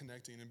about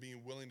connecting and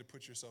being willing to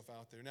put yourself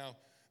out there. Now,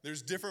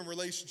 there's different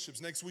relationships.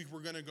 Next week,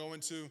 we're going to go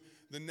into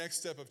the next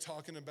step of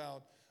talking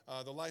about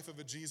the life of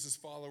a Jesus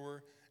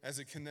follower as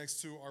it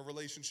connects to our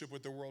relationship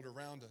with the world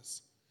around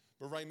us.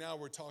 But right now,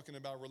 we're talking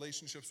about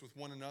relationships with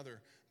one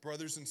another,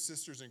 brothers and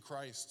sisters in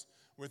Christ,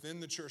 within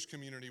the church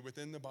community,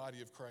 within the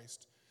body of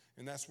Christ.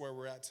 And that's where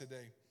we're at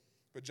today.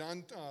 But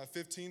John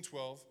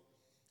 15:12,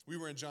 we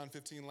were in John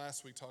 15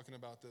 last week talking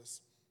about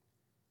this.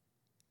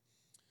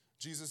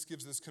 Jesus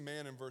gives this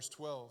command in verse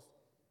 12.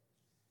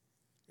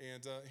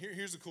 And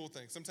here's the cool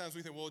thing. Sometimes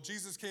we think, well,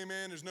 Jesus came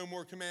in, there's no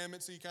more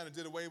commandments, so he kind of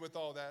did away with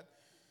all that.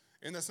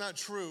 And that's not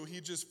true.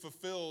 He just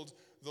fulfilled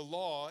the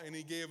law, and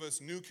he gave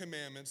us new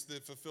commandments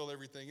that fulfill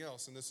everything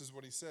else. And this is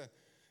what he said.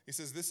 He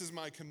says, this is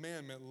my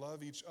commandment,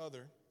 love each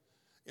other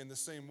in the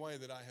same way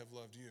that I have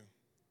loved you.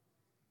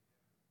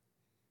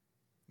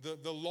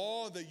 The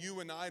law that you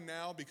and I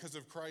now, because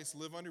of Christ,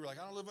 live under, we're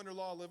like, I don't live under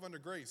law, I live under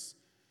grace.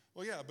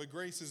 Well, yeah, but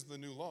grace is the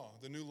new law.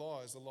 The new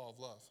law is the law of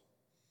love.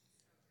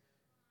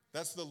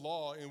 That's the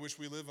law in which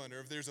we live under.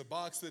 If there's a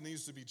box that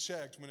needs to be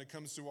checked when it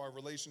comes to our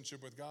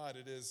relationship with God,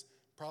 it is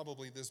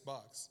probably this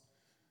box.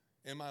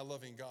 Am I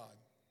loving God?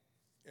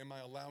 Am I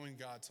allowing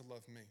God to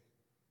love me?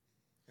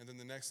 And then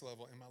the next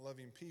level, am I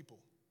loving people?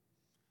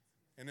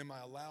 And am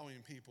I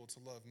allowing people to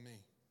love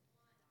me?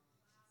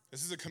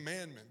 This is a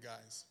commandment,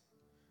 guys.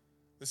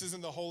 This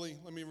isn't the holy,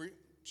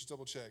 just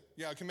double check.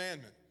 Yeah, a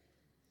commandment.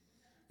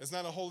 It's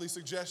not a holy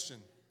suggestion.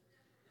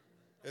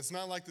 It's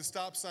not like the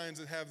stop signs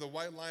that have the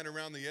white line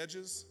around the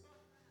edges.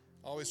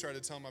 I always try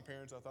to tell my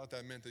parents, I thought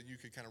that meant that you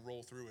could kind of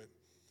roll through it.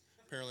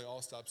 Apparently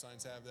all stop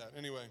signs have that.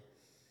 Anyway,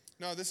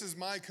 no, this is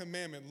my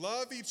commandment.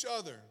 Love each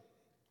other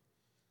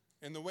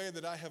in the way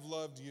that I have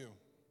loved you.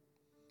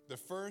 The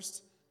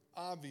first,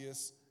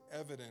 obvious,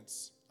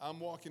 evidence I'm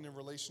walking in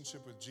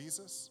relationship with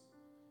Jesus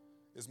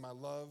is my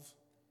love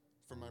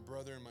for my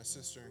brother and my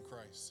sister in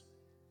Christ.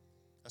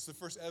 That's the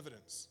first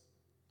evidence.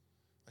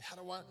 Like, how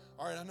do I,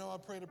 all right, I know I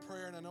prayed a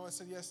prayer and I know I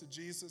said yes to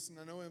Jesus and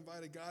I know I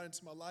invited God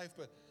into my life,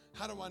 but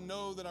how do I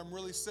know that I'm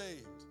really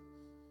saved?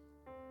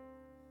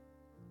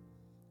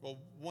 Well,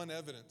 one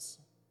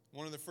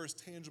of the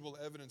first tangible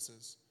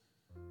evidences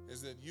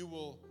is that you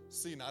will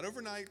see, not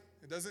overnight,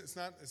 it's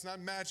not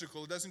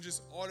magical, it doesn't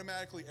just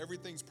automatically,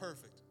 everything's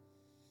perfect.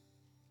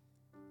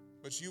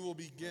 But you will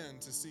begin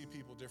to see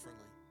people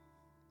differently.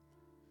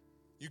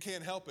 You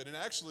can't help it. And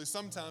actually,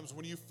 sometimes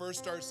when you first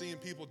start seeing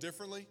people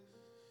differently,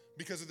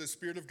 because of the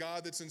Spirit of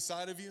God that's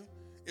inside of you,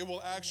 it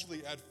will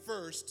actually at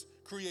first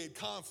create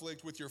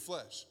conflict with your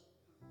flesh.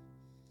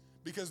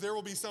 Because there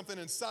will be something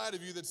inside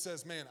of you that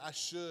says, man, I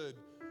should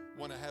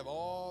want to have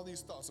all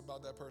these thoughts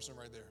about that person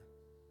right there.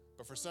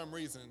 But for some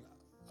reason,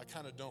 I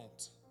kind of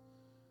don't.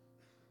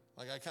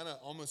 Like, I kind of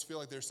almost feel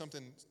like there's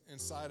something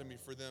inside of me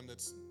for them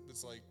that's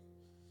like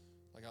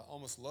I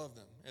almost love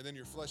them. And then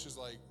your flesh is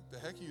like, the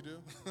heck you do?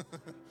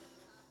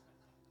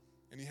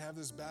 And you have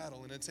this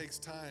battle, and it takes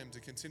time to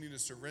continue to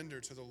surrender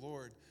to the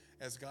Lord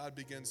as God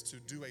begins to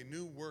do a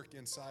new work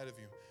inside of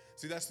you.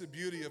 See, that's the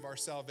beauty of our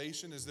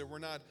salvation, is that we're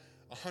not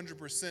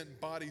 100%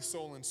 body,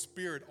 soul, and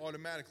spirit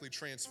automatically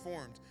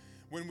transformed.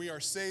 When we are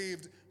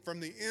saved from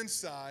the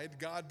inside,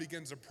 God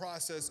begins a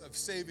process of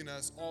saving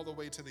us all the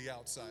way to the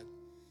outside.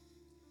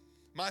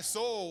 My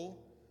soul,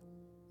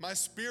 my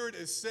spirit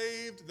is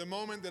saved the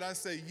moment that I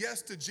say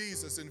yes to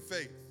Jesus in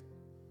faith.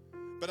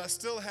 But I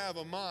still have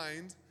a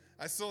mind,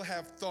 I still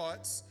have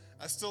thoughts,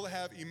 I still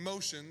have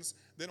emotions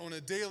that on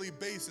a daily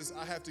basis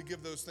I have to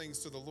give those things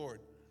to the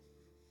Lord.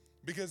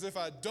 Because if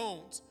I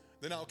don't,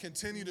 then I'll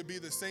continue to be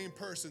the same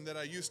person that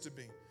I used to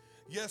be.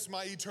 Yes,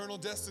 my eternal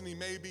destiny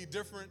may be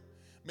different.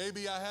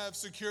 Maybe I have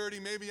security.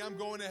 Maybe I'm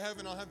going to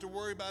heaven. I don't have to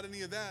worry about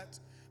any of that.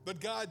 But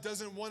God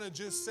doesn't want to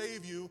just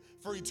save you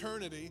for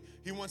eternity.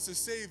 He wants to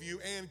save you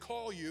and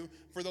call you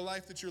for the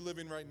life that you're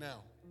living right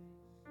now.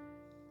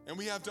 And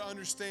we have to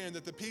understand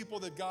that the people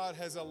that God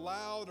has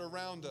allowed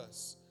around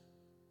us,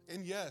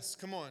 and yes,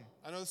 come on,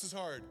 I know this is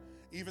hard,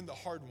 even the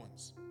hard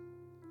ones,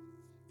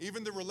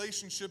 even the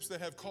relationships that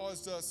have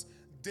caused us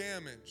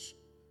damage,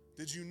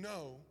 did you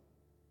know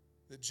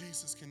that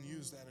Jesus can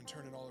use that and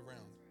turn it all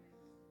around?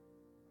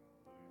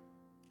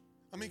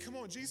 I mean, come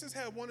on, Jesus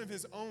had one of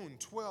his own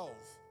 12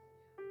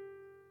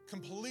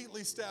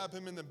 completely stab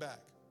him in the back.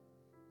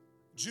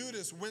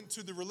 Judas went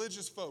to the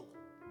religious folk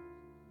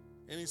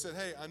and he said,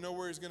 hey, I know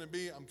where he's going to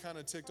be. I'm kind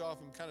of ticked off.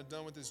 I'm kind of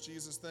done with this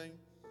Jesus thing.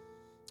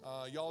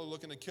 Y'all are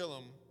looking to kill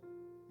him.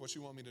 What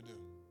you want me to do?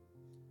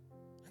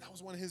 And that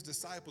was one of his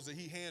disciples that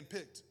he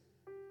handpicked.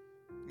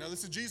 Now,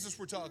 this is Jesus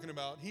we're talking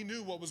about. He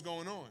knew what was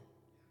going on,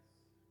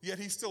 yet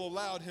he still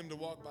allowed him to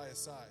walk by his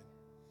side.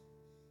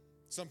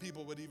 Some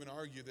people would even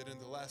argue that in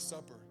the Last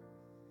Supper,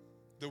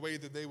 the way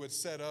that they would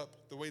set up,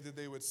 the way that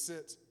they would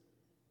sit,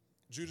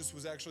 Judas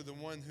was actually the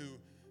one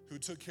who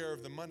took care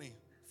of the money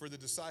for the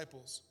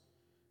disciples.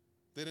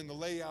 That in the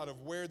layout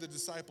of where the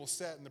disciples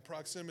sat in the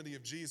proximity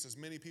of Jesus,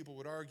 many people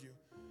would argue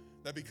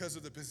that because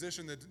of the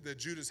position that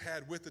Judas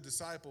had with the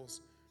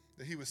disciples,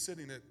 that he was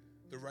sitting at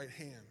the right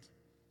hand,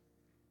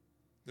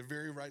 the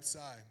very right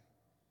side.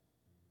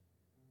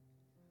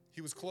 He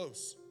was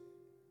close,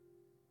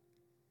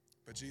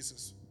 but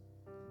Jesus,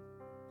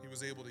 he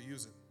was able to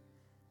use it.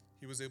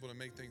 He was able to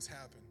make things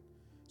happen.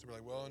 So we're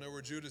like, well, I know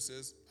where Judas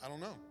is. I don't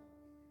know.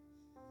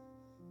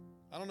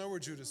 I don't know where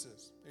Judas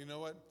is. And you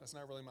know what? That's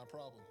not really my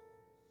problem.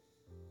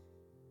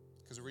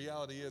 Because the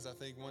reality is, I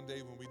think one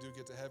day when we do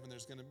get to heaven,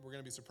 we're going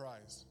to be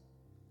surprised.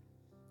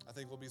 I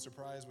think we'll be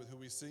surprised with who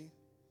we see,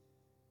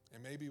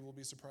 and maybe we'll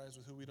be surprised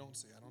with who we don't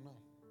see. I don't know.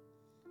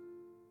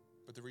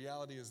 But the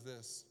reality is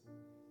this,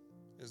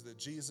 is that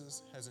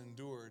Jesus has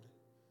endured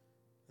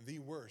the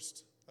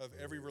worst of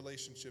every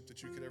relationship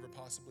that you could ever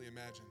possibly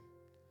imagine.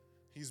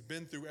 He's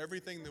been through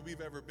everything that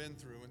we've ever been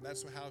through, and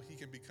that's how he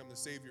can become the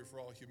Savior for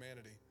all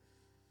humanity.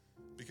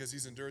 Because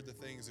he's endured the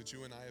things that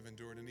you and I have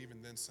endured, and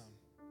even then some.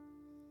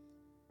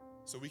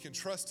 So we can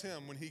trust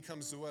him when he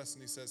comes to us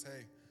and he says,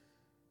 hey,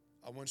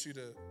 I want you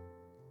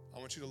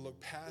to look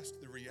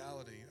past the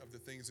reality of the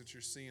things that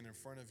you're seeing in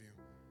front of you.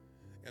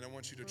 And I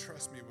want you to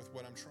trust me with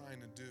what I'm trying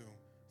to do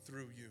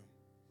through you.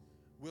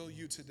 Will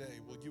you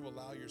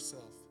allow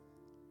yourself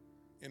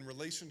in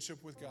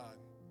relationship with God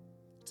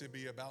to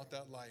be about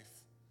that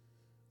life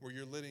where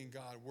you're letting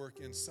God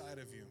work inside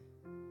of you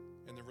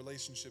and the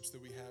relationships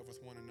that we have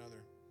with one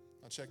another?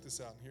 Now check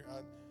this out. Here,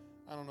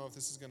 I don't know if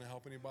this is going to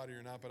help anybody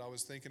or not, but I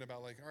was thinking about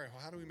all right,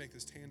 well, how do we make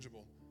this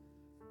tangible?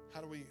 How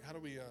do we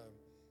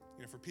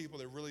for people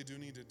that really do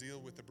need to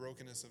deal with the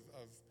brokenness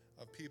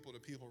of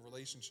people-to-people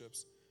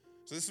relationships.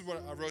 So this is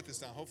what I wrote this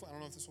down. Hopefully, I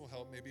don't know if this will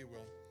help. Maybe it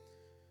will.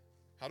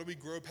 How do we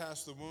grow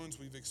past the wounds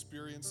we've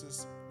experienced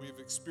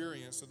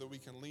so that we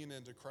can lean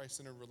into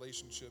Christ-centered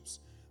relationships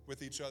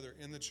with each other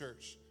in the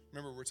church?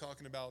 Remember, we're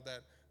talking about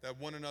that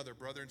one another,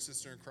 brother and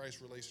sister in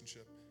Christ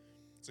relationship.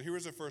 So here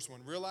is the first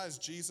one. Realize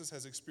Jesus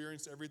has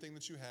experienced everything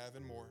that you have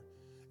and more,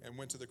 and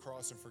went to the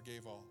cross and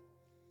forgave all.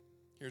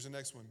 Here's the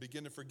next one.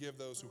 Begin to forgive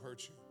those who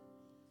hurt you.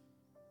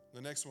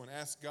 The next one,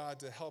 ask God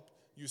to help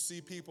you see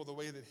people the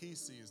way that he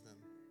sees them.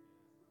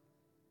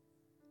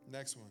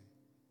 Next one,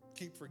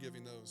 keep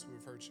forgiving those who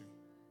have hurt you.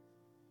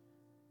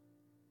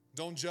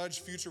 Don't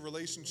judge future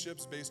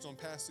relationships based on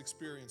past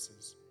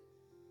experiences.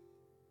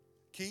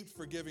 Keep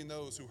forgiving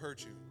those who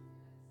hurt you.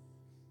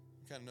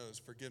 You kind of notice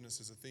forgiveness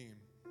is a theme.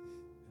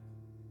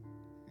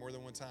 More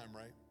than one time,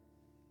 right?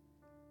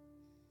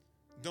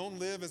 Don't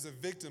live as a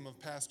victim of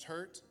past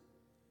hurt.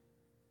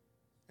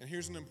 And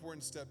here's an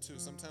important step too.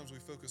 Sometimes we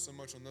focus so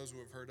much on those who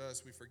have hurt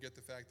us, we forget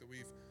the fact that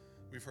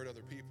we've hurt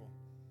other people.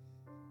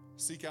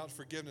 Seek out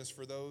forgiveness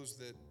for those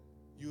that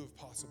you have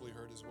possibly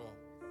hurt as well.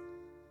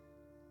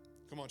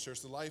 Come on,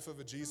 church. The life of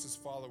a Jesus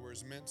follower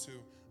is meant to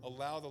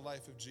allow the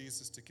life of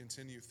Jesus to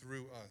continue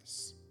through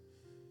us.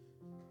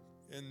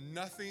 And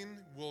nothing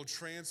will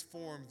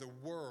transform the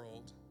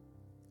world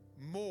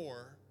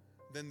more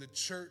than the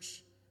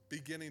church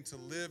beginning to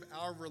live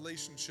our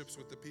relationships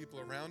with the people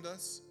around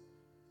us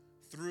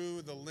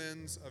through the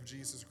lens of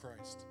Jesus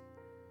Christ.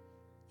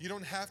 You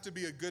don't have to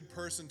be a good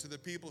person to the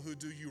people who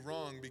do you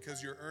wrong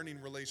because you're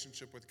earning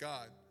relationship with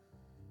God.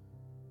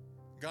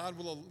 God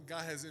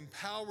has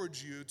empowered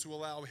you to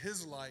allow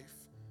his life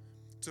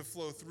to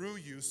flow through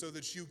you so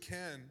that you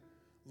can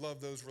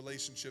love those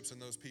relationships and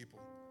those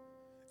people.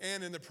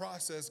 And in the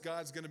process,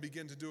 God's going to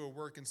begin to do a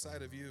work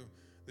inside of you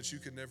that you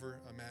could never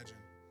imagine.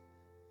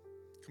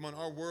 Come on,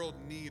 our world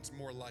needs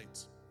more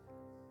light.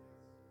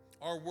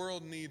 Our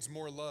world needs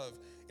more love.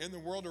 And the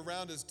world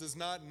around us does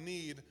not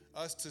need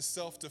us to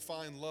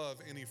self-define love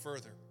any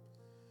further.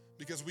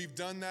 Because we've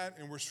done that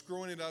and we're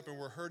screwing it up and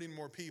we're hurting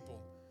more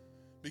people.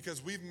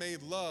 Because we've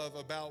made love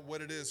about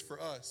what it is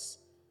for us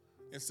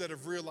instead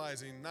of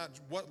realizing not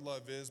what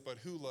love is, but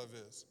who love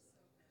is.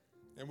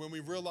 And when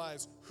we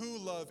realize who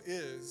love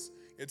is,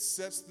 it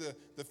sets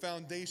the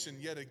foundation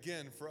yet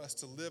again for us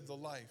to live the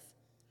life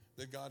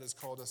that God has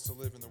called us to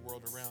live in the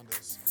world around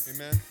us.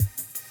 Amen?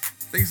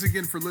 Thanks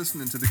again for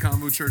listening to the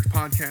Convo Church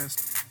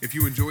podcast. If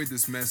you enjoyed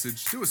this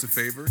message, do us a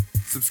favor.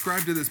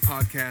 Subscribe to this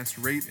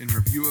podcast, rate and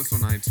review us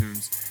on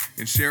iTunes,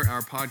 and share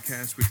our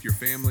podcast with your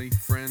family,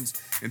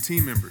 friends, and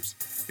team members.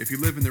 If you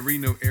live in the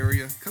Reno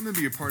area, come and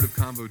be a part of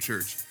Convo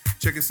Church.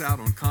 Check us out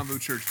on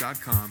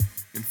convochurch.com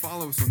and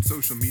follow us on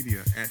social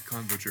media at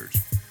Convo Church.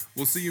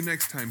 We'll see you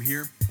next time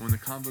here on the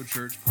Convo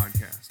Church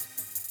podcast.